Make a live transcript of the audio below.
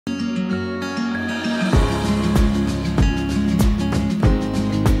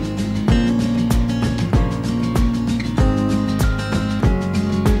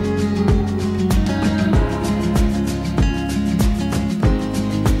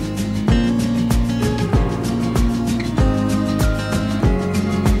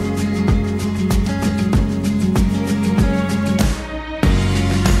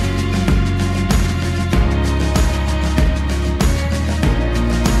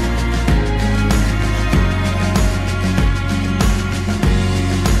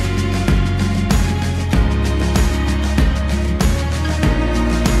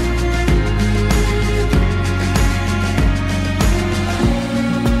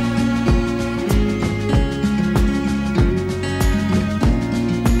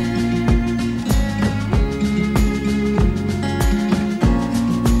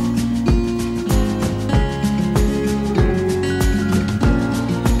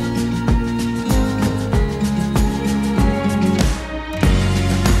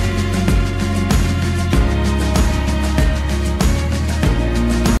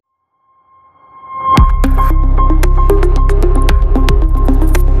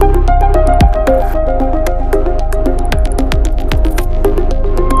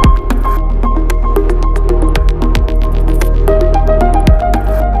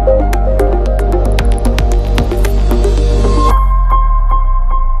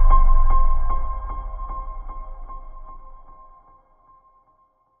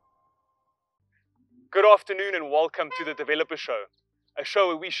afternoon and welcome to the Developer Show, a show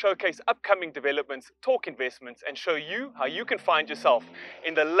where we showcase upcoming developments, talk investments, and show you how you can find yourself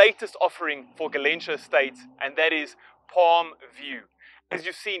in the latest offering for Galencia Estates, and that is Palm View. As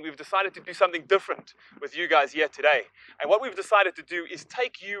you've seen, we've decided to do something different with you guys here today. And what we've decided to do is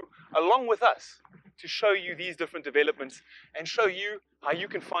take you along with us to show you these different developments and show you how you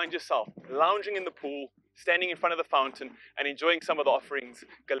can find yourself lounging in the pool, standing in front of the fountain, and enjoying some of the offerings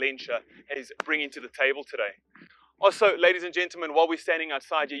Galencia is bringing to the table today. Also, ladies and gentlemen, while we're standing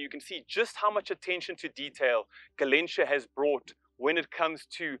outside here, you can see just how much attention to detail Galencia has brought when it comes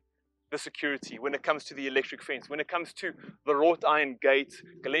to the security, when it comes to the electric fence, when it comes to the wrought iron gates.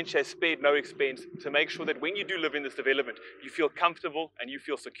 Galencia has spared no expense to make sure that when you do live in this development, you feel comfortable and you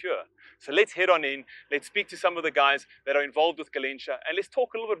feel secure. So let's head on in, let's speak to some of the guys that are involved with Galencia, and let's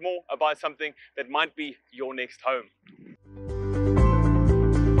talk a little bit more about something that might be your next home.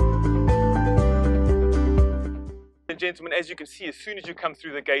 And gentlemen, as you can see, as soon as you come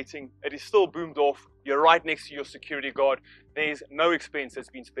through the gating, it is still boomed off. You're right next to your security guard. There's no expense that's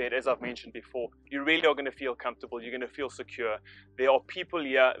been spared, as I've mentioned before. You really are going to feel comfortable. You're going to feel secure. There are people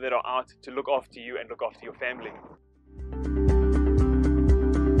here that are out to look after you and look after your family.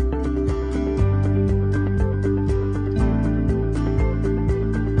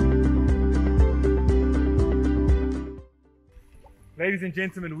 Ladies and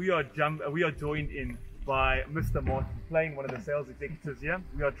gentlemen, we are joined in by Mr. Martin, playing one of the sales executives here.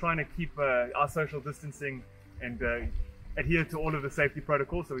 We are trying to keep our social distancing and adhere to all of the safety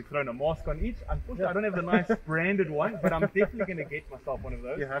protocols, so we've thrown a mask on each. Unfortunately, I don't have the nice branded one, but I'm definitely going to get myself one of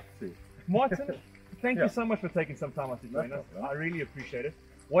those. You have to. Martin, thank you so much for taking some time out to join us. I really appreciate it.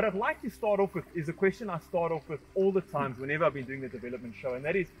 What I'd like to start off with is a question I start off with all the times whenever I've been doing the development show, and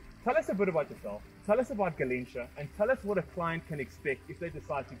that is, tell us a bit about yourself, tell us about Galencia, and tell us what a client can expect if they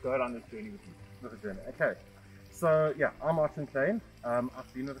decide to go down this journey with you. Okay, so yeah, I'm Martin Klein.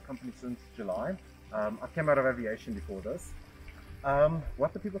 I've been with the company since July. I came out of aviation before this.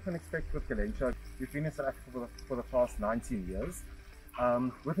 What the people can expect with Galencia, we've been in South Africa for the past 19 years.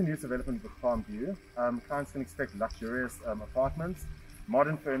 With a new development with Palm View, clients can expect luxurious apartments,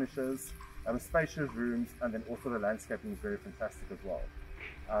 modern furnitures, spacious rooms, and then also the landscaping is very fantastic as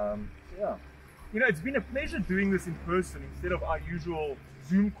well. Yeah. You know, it's been a pleasure doing this in person instead of our usual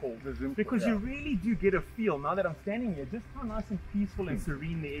Zoom call, because you really do get a feel, now that I'm standing here, just how nice and peaceful and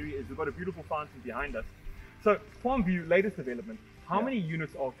serene the area is. We've got a beautiful fountain behind us. So, Palm View, latest development, how many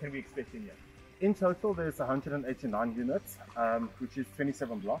units can we expect in here? In total, there's 189 units, which is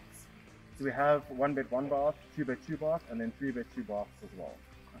 27 blocks. So we have 1 bed, 1 bath, 2 bed, 2 bath, and then 3 bed, 2 baths as well.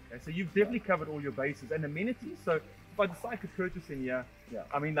 Okay, so you've definitely covered all your bases and amenities. So if I decide to purchase in here,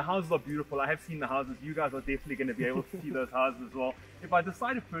 I mean, the houses are beautiful. I have seen the houses. You guys are definitely going to be able to see those houses as well. If I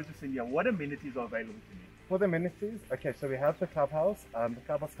decide to purchase in here, what amenities are available to me? For the amenities, okay, so we have the clubhouse. The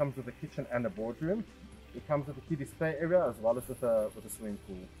clubhouse comes with a kitchen and a boardroom. It comes with a key display area as well as with a swimming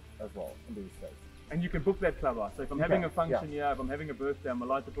pool as well in the estate. And you can book that clubhouse. So if I'm having a function here, if I'm having a birthday, I'm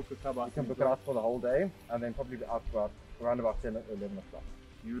allowed to book the clubhouse. You can book it out for the whole day and then probably be out around about 10 or 11 o'clock.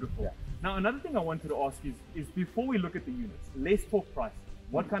 Beautiful. Now, another thing I wanted to ask is before we look at the units, let's talk pricing.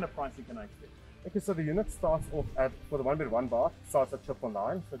 What kind of pricing can I expect? Okay, so the unit starts off at, for the 1 bed, 1 bath, starts at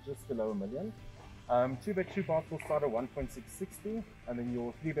 999, so just below $1 million. 2 bed, 2 bath will start at 1.660, and then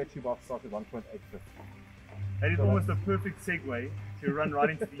your 3 bed, 2 bath starts at 1.850. That is almost a perfect segue to run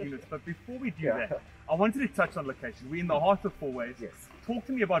right into the units. But before we do that, I wanted to touch on location. We're in the heart of Four Ways. Yes. Talk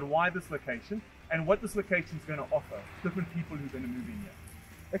to me about why this location and what this location is going to offer different people who are going to move in here.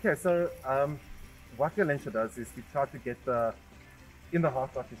 Okay, so what Galencia does is we try to get in the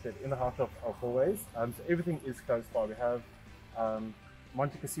heart, like you said, in the heart of Four Ways. So everything is close by. We have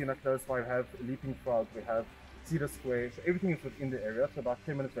Monte Casino close by, we have Leaping Frog, we have Cedar Square. So everything is within the area, so about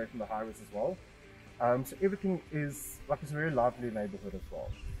 10 minutes away from the highways as well. So everything is, like, it's a very lively neighborhood as well.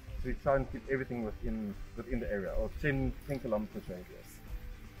 So we try and keep everything within the area, or 10 kilometers radius.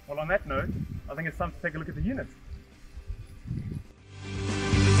 Well, on that note, I think it's time to take a look at the units.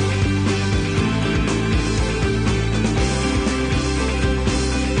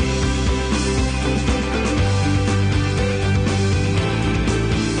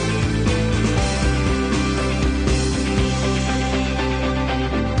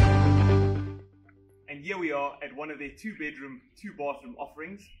 Here we are at one of their 2 bedroom, 2 bathroom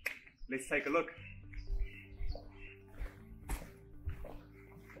offerings. Let's take a look.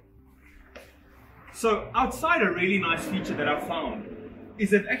 So outside, a really nice feature that I've found is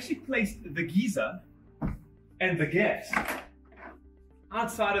they've actually placed the geyser and the gas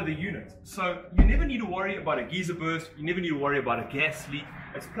outside of the unit. So you never need to worry about a geyser burst, you never need to worry about a gas leak.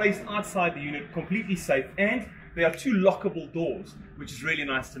 It's placed outside the unit, completely safe, and there are 2 lockable doors, which is really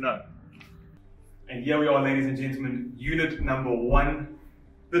nice to know. And here we are, ladies and gentlemen, unit number 1.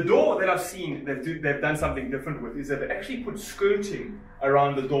 The door that I've seen they've done something different with is that they actually put skirting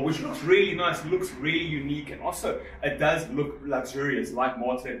around the door, which looks really nice, looks really unique, and also it does look luxurious, like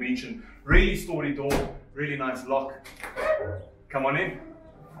Martin had mentioned. Really sturdy door, really nice lock. Come on in.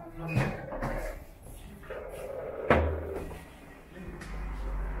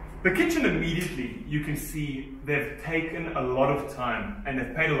 The kitchen, immediately you can see they've taken a lot of time and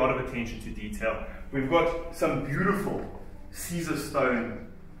they've paid a lot of attention to detail. We've got some beautiful Caesar stone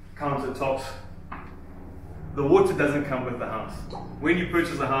countertops. The water doesn't come with the house. When you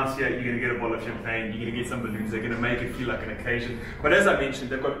purchase a house here, you're going to get a bottle of champagne, you're going to get some balloons, they're going to make it feel like an occasion. But as I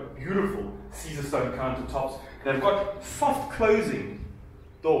mentioned, they've got beautiful Caesar stone countertops. They've got soft closing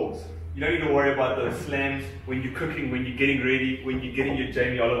doors. You don't need to worry about the slams when you're cooking, when you're getting ready, when you're getting your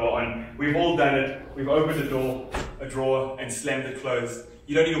Jamie Oliver on. We've all done it. We've opened a drawer, and slammed it closed.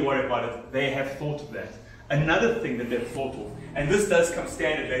 You don't need to worry about it. They have thought of that. Another thing that they've thought of, and this does come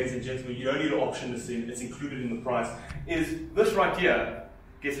standard, ladies and gentlemen, you don't need to option this in, it's included in the price, is this right here.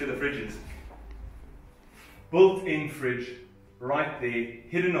 Guess where the fridge is? Built-in fridge, right there,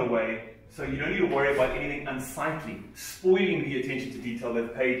 hidden away. So you don't need to worry about anything unsightly, spoiling the attention to detail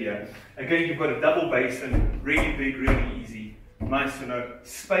they've paid here. Again, you've got a double basin, really big, really easy. Nice to know.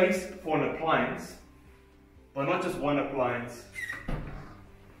 Space for an appliance, but not just one appliance,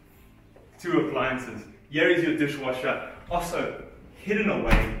 2 appliances. Here is your dishwasher. Also, hidden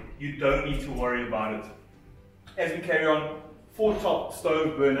away, you don't need to worry about it. As we carry on, 4-top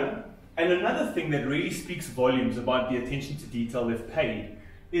stove burner. And another thing that really speaks volumes about the attention to detail they've paid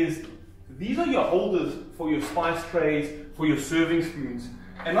is these are your holders for your spice trays, for your serving spoons.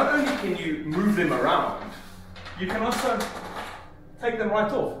 And not only can you move them around, you can also take them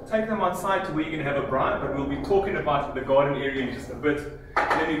right off. Take them outside to where you're going to have a brine, but we'll be talking about the garden area in just a bit.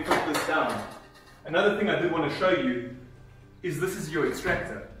 Let me put this down. Another thing I do want to show you is this is your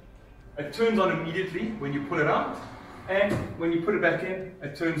extractor. It turns on immediately when you pull it out, and when you put it back in,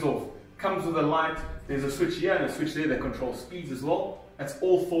 it turns off. Comes with a light, there's a switch here and a switch there that controls speeds as well. That's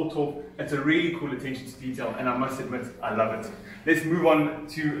all thought of. It's a really cool attention to detail, and I must admit, I love it. Let's move on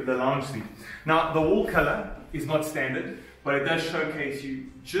to the lounge suite. Now, the wall color is not standard, but it does showcase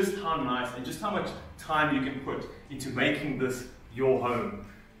you just how nice and just how much time you can put into making this your home.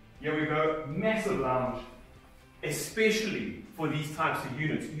 Here we go, massive lounge, especially for these types of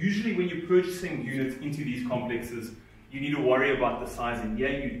units. Usually when you're purchasing units into these complexes, you need to worry about the size, and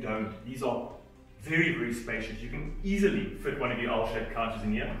here you don't. These are very, very spacious. You can easily fit one of your L-shaped couches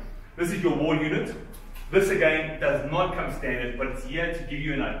in here. This is your wall unit. This again does not come standard, but it's here to give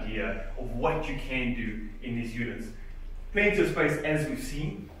you an idea of what you can do in these units. Plenty of space, as we've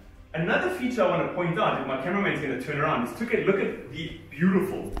seen. Another feature I want to point out, if my cameraman's going to turn around, is take a look at the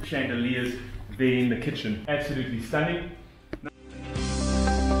beautiful chandeliers there in the kitchen. Absolutely stunning.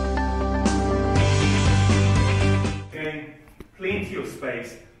 Again, plenty of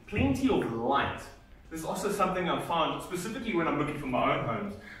space, plenty of light. This is also something I've found, specifically when I'm looking for my own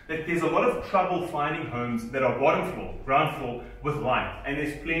homes, that there's a lot of trouble finding homes that are bottom floor, ground floor, with light. And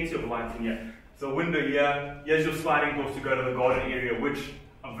there's plenty of light in here. So a window here, here's your sliding doors to go to the garden area, which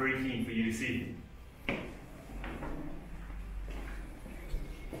I'm very keen for you to see.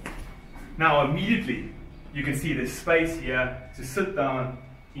 Now immediately, you can see there's space here to sit down,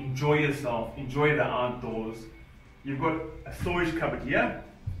 enjoy yourself, enjoy the outdoors. You've got a storage cupboard here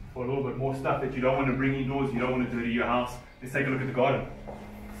for a little bit more stuff that you don't want to bring indoors, you don't want to do to your house. Let's take a look at the garden.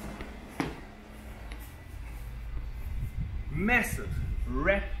 Massive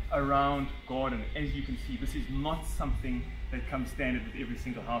wrap around garden. As you can see, this is not something that comes standard with every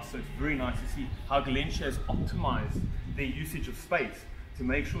single house, so it's very nice to see how Galencia has optimized their usage of space to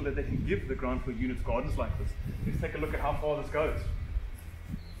make sure that they can give the ground floor units gardens like this. Let's take a look at how far this goes.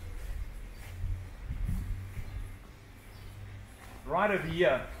 Right over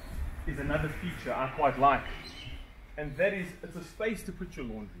here is another feature I quite like, and that is it's a space to put your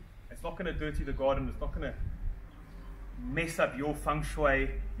laundry. It's not going to dirty the garden, it's not going to mess up your feng shui.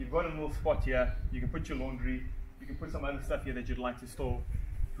 You've got a little spot here, you can put your laundry, you can put some other stuff here that you'd like to store.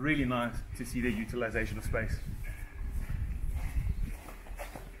 Really nice to see their utilization of space.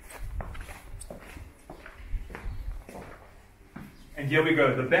 And here we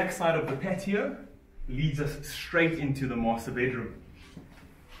go, the back side of the patio leads us straight into the master bedroom.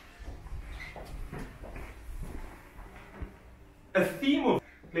 A theme of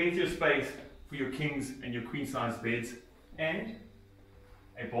plenty of space for your kings and your queen size beds, and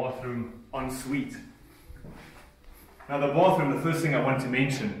a bathroom en suite. Now the bathroom, the first thing I want to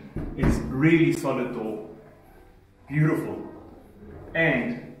mention is really solid door, beautiful.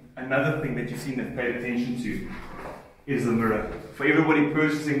 And another thing that you've seen and paid attention to is the mirror. For everybody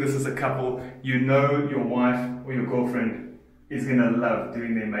purchasing this as a couple, you know your wife or your girlfriend is going to love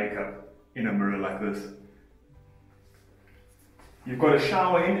doing their makeup in a mirror like this. You've got a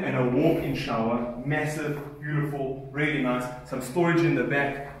shower in and a walk-in shower, massive, beautiful, really nice. Some storage in the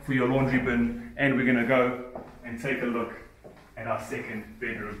back for your laundry bin, and we're going to go and take a look at our second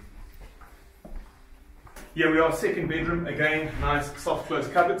bedroom. Here we are, second bedroom, again, nice soft close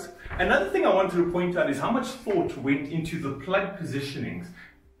cupboards. Another thing I wanted to point out is how much thought went into the plug positionings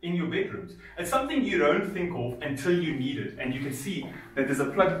in your bedrooms. It's something you don't think of until you need it, and you can see that there's a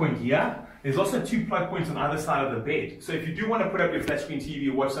plug point here. There's also 2 plug points on either side of the bed. So if you do want to put up your flat screen TV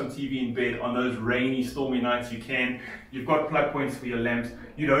or watch some TV in bed on those rainy, stormy nights, you can. You've got plug points for your lamps.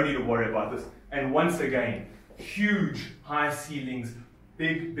 You don't need to worry about this. And once again, huge high ceilings,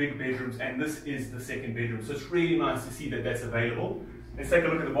 big bedrooms, and this is the second bedroom. So it's really nice to see that that's available. Let's take a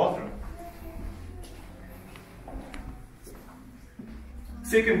look at the bathroom.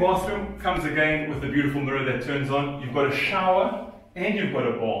 Second bathroom comes again with a beautiful mirror that turns on. You've got a shower and you've got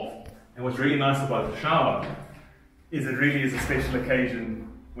a bath. And what's really nice about the shower is it really is a special occasion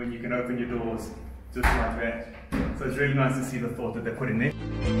when you can open your doors just like that. So it's really nice to see the thought that they put in there.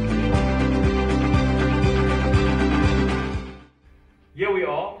 Here we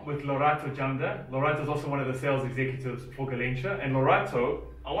are with Lorato Jamda. Lorato is also one of the sales executives for Galencia. And Lorato,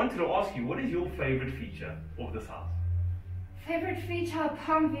 I wanted to ask you, what is your favorite feature of this house? Favorite feature of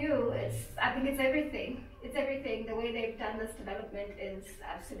Palm View, I think it's everything. It's everything. The way they've done this development is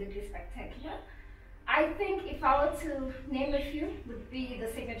absolutely spectacular. I think if I were to name a few, would be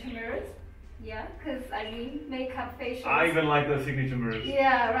the signature mirrors. Yeah, because I mean, makeup, facials. I even like the signature mirrors.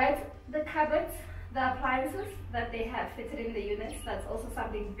 Yeah, right. The cupboards, the appliances that they have fitted in the units, that's also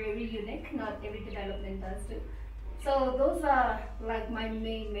something very unique. Not every development does do. So those are like my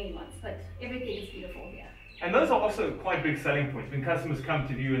main ones, but everything is beautiful here. And those are also quite big selling points. When customers come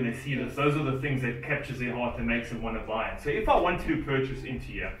to view and they see this, those are the things that captures their heart and makes them want to buy it. So if I wanted to purchase into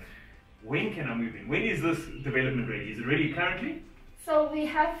here, when can I move in? When is this development ready? Is it ready currently? So we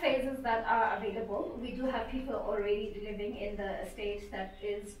have phases that are available. We do have people already living in the estate that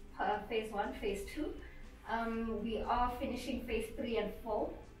is phase 1, phase 2. We are finishing phase 3 and 4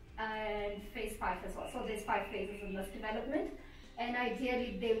 and phase 5 as well. So there's 5 phases in this development, and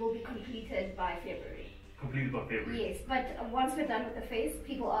ideally they will be completed by February. Completed by February? Yes, but once we're done with the phase,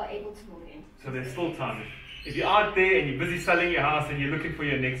 people are able to move in. So there's still time. If you're out there and you're busy selling your house and you're looking for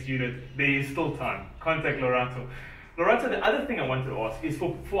your next unit, there is still time. Contact Lorato. Lorato, the other thing I wanted to ask is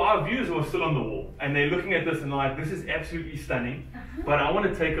for our viewers who are still on the wall and they're looking at this and like, this is absolutely stunning, but I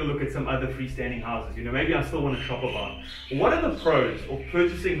want to take a look at some other freestanding houses. You know, maybe I still want to shop about. What are the pros of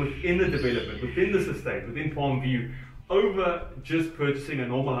purchasing within the development, within this estate, within Palm View, over just purchasing a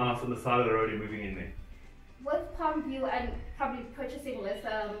normal house on the side of the road and moving in there? With Palm View and probably purchasing with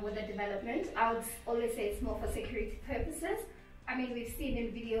the development, I would always say it's more for security purposes. I mean, we've seen in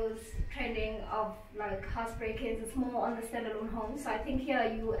videos trending of like house break-ins, it's more on the standalone home. So I think here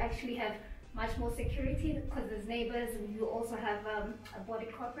you actually have much more security because there's neighbors, and you also have a body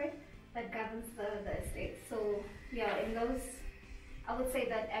corporate that governs the estate. So yeah, in those, I would say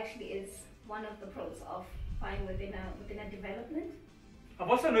that actually is one of the pros of buying within a development. I've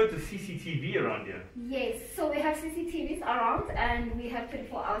also noticed CCTV around here. Yes, so we have CCTVs around, and we have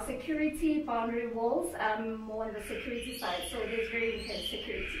 24-hour security, boundary walls, more on the security side, so there's very intense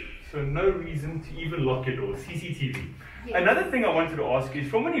security. So no reason to even lock your doors, CCTV. Yes. Another thing I wanted to ask you is,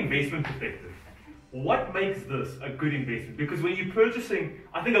 from an investment perspective, what makes this a good investment? Because when you're purchasing,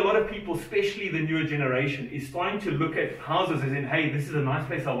 I think a lot of people, especially the newer generation, is starting to look at houses as in, hey, this is a nice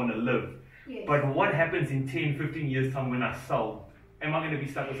place I want to live. Yes. But what happens in 10, 15 years time when I sell? Am I going to be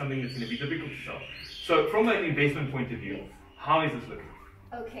stuck with something that's going to be difficult to sell? So from an investment point of view, yes. How is this looking?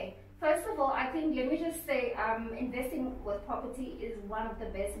 Okay, first of all, I think, let me just say, investing with property is one of the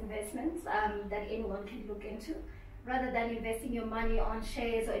best investments that anyone can look into, rather than investing your money on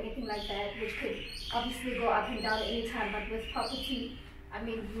shares or anything like that, which could obviously go up and down anytime. But with property, I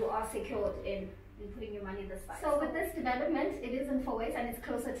mean, you are secured in putting your money this side. So with this development, it is in 4 ways, and it's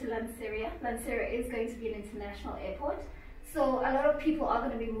closer to Galencia. Galencia is going to be an international airport. So a lot of people are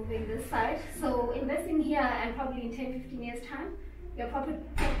going to be moving this side. So investing here, and probably in 10, 15 years time, your property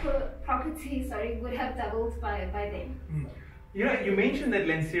would have doubled by then. You know, you mentioned that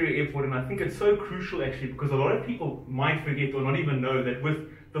Galencia airport, and I think it's so crucial actually, because a lot of people might forget or not even know that with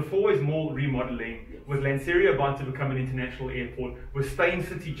the Fourways Mall remodeling, with Lanseria about to become an international airport, with Steyn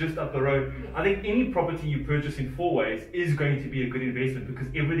City just up the road. I think any property you purchase in Fourways is going to be a good investment because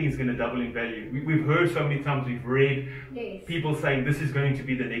everything is going to double in value. We've heard so many times, we've read people saying this is going to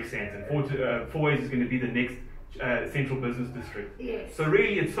be the next Sandton. Fourways is going to be the next central business district. Yes. So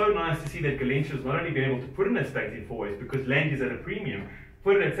really it's so nice to see that Galencia has not only been able to put an estate in Fourways because land is at a premium,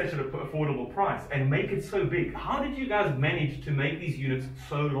 put it at such an affordable price and make it so big. How did you guys manage to make these units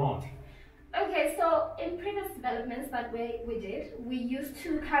so large? Okay, so in previous developments that we used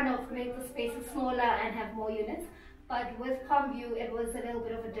to kind of make the spaces smaller and have more units. But with Palmview, it was a little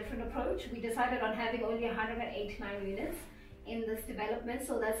bit of a different approach. We decided on having only 189 units in this development,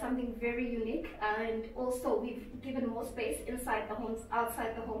 so that's something very unique. And also we've given more space inside the homes,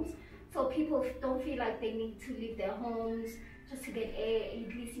 outside the homes, so people don't feel like they need to leave their homes just to get air.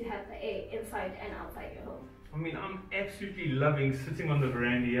 At least you have the air inside and outside your home. I mean, I'm absolutely loving sitting on the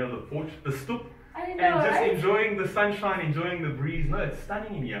veranda here, the porch, the stoep, I know, and just right? enjoying the sunshine, enjoying the breeze. No, it's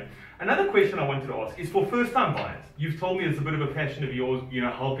stunning in here. Another question I wanted to ask is for first-time buyers. You've told me it's a bit of a passion of yours,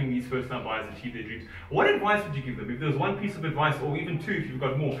 helping these first-time buyers achieve their dreams. What advice would you give them? If there was one piece of advice, or even two if you've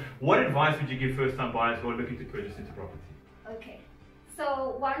got more, what advice would you give first-time buyers who are looking to purchase into property? Okay.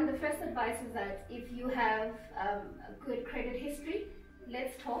 So the first advice is that if you have a good credit history,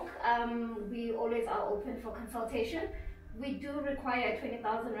 let's talk. We always are open for consultation. We do require a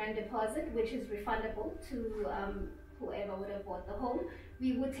 20,000 Rand deposit, which is refundable to whoever would have bought the home.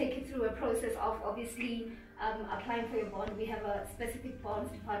 We would take you through a process of obviously applying for your bond. We have a specific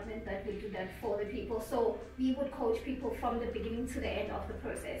bonds department that will do that for the people. So we would coach people from the beginning to the end of the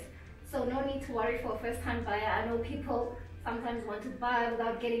process. So no need to worry for a first-time buyer. I know people sometimes want to buy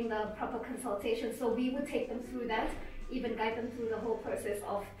without getting the proper consultation. So we would take them through that, even guide them through the whole process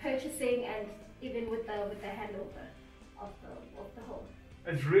of purchasing and even with the handover of the home.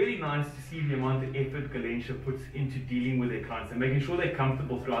 It's really nice to see the amount of effort Galencia puts into dealing with their clients and making sure they're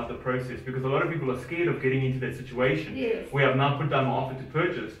comfortable throughout the process, because a lot of people are scared of getting into that situation. Yes. We have now put down an offer to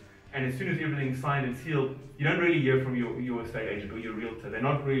purchase, and as soon as everything's signed and sealed, you don't really hear from your estate agent or your realtor. They're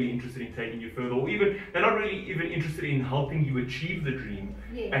not really interested in taking you further, or they're not really even interested in helping you achieve the dream.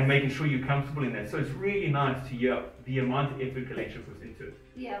 Yes. And making sure you're comfortable in that. So it's really nice to hear the amount of effort Galencia puts into it.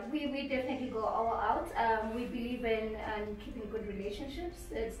 Yeah, we definitely go all out. We believe in keeping good relationships.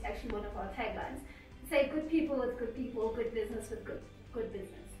 It's actually one of our taglines. Say good people with good people, good business with good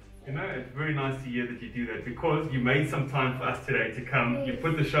business. It's very nice to hear that you do that, because you made some time for us today to come. Yes. You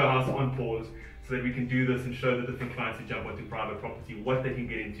put the show house on pause so that we can do this and show the different clients who jump onto private property what they can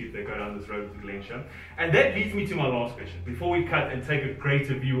get into if they go down this road with Galencia. And that leads me to my last question before we cut and take a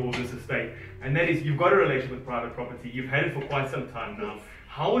greater view of this estate. And that is, you've got a relationship with private property. You've had it for quite some time now. Yes.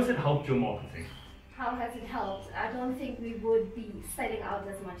 How has it helped your marketing? How has it helped? I don't think we would be selling out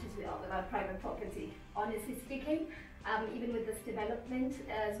as much as we are without private property. Honestly speaking, even with this development,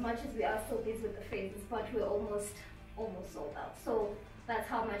 as much as we are still busy with the phases, but we're almost sold out. So that's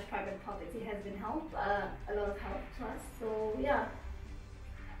how much private property has been helped, a lot of help to us. So yeah.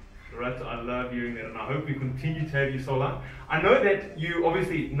 Right, I love hearing that, and I hope we continue to have you sold out. I know that you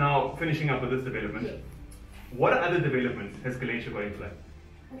obviously now finishing up with this development. Yes. What other developments has Galencia got in play?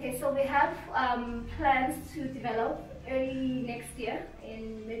 Okay, so we have plans to develop early next year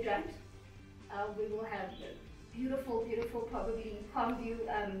in Midrand. We will have a beautiful, probably Palmview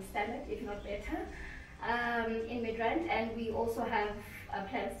standard, if not better, in Midrand, and we also have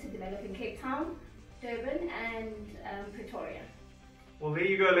plans to develop in Cape Town, Durban, and Pretoria. Well, there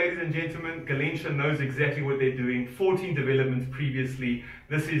you go, ladies and gentlemen. Galencia knows exactly what they're doing. 14 developments previously.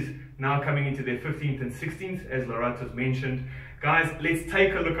 This is now coming into their 15th and 16th, as Lorato's mentioned. Guys, let's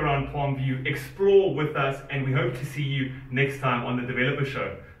take a look around Palmview, explore with us, and we hope to see you next time on the Developer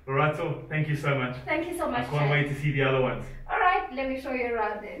Show. Lorato, thank you so much. Thank you so much. I can't wait to see the other ones. All right, let me show you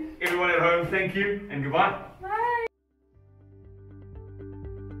around then. Everyone at home, thank you, and goodbye. Bye.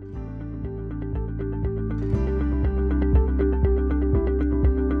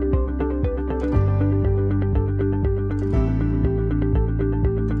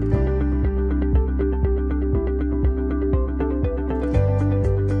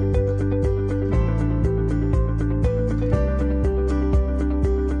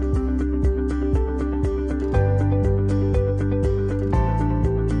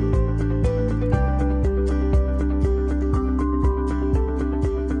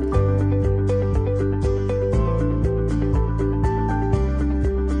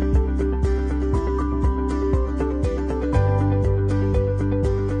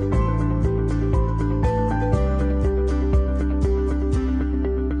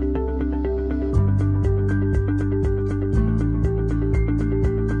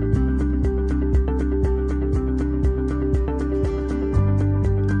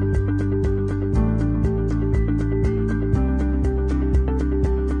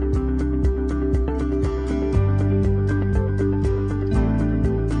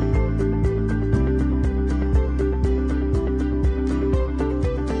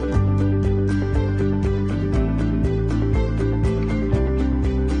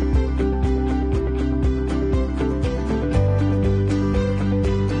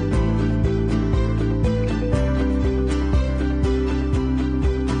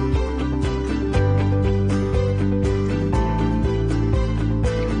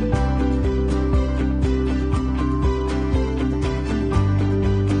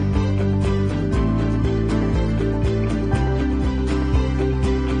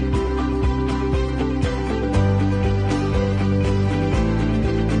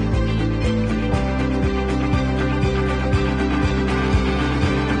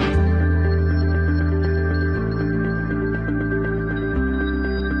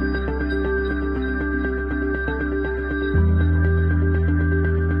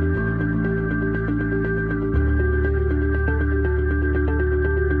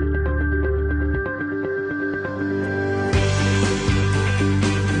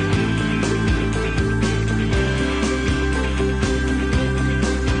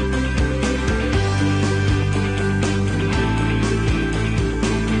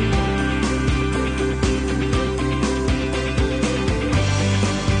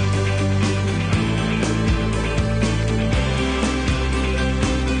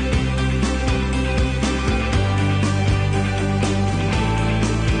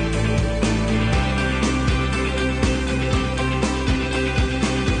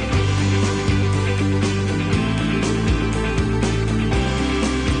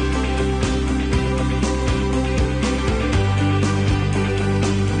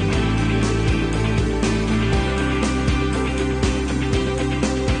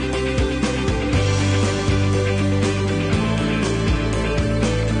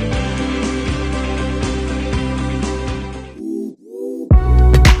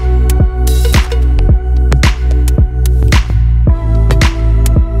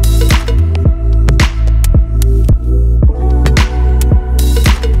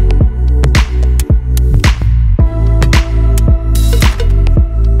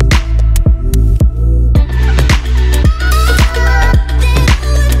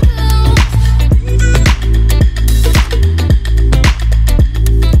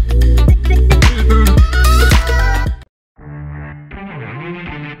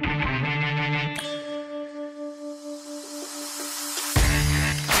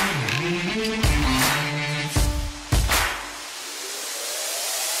 you.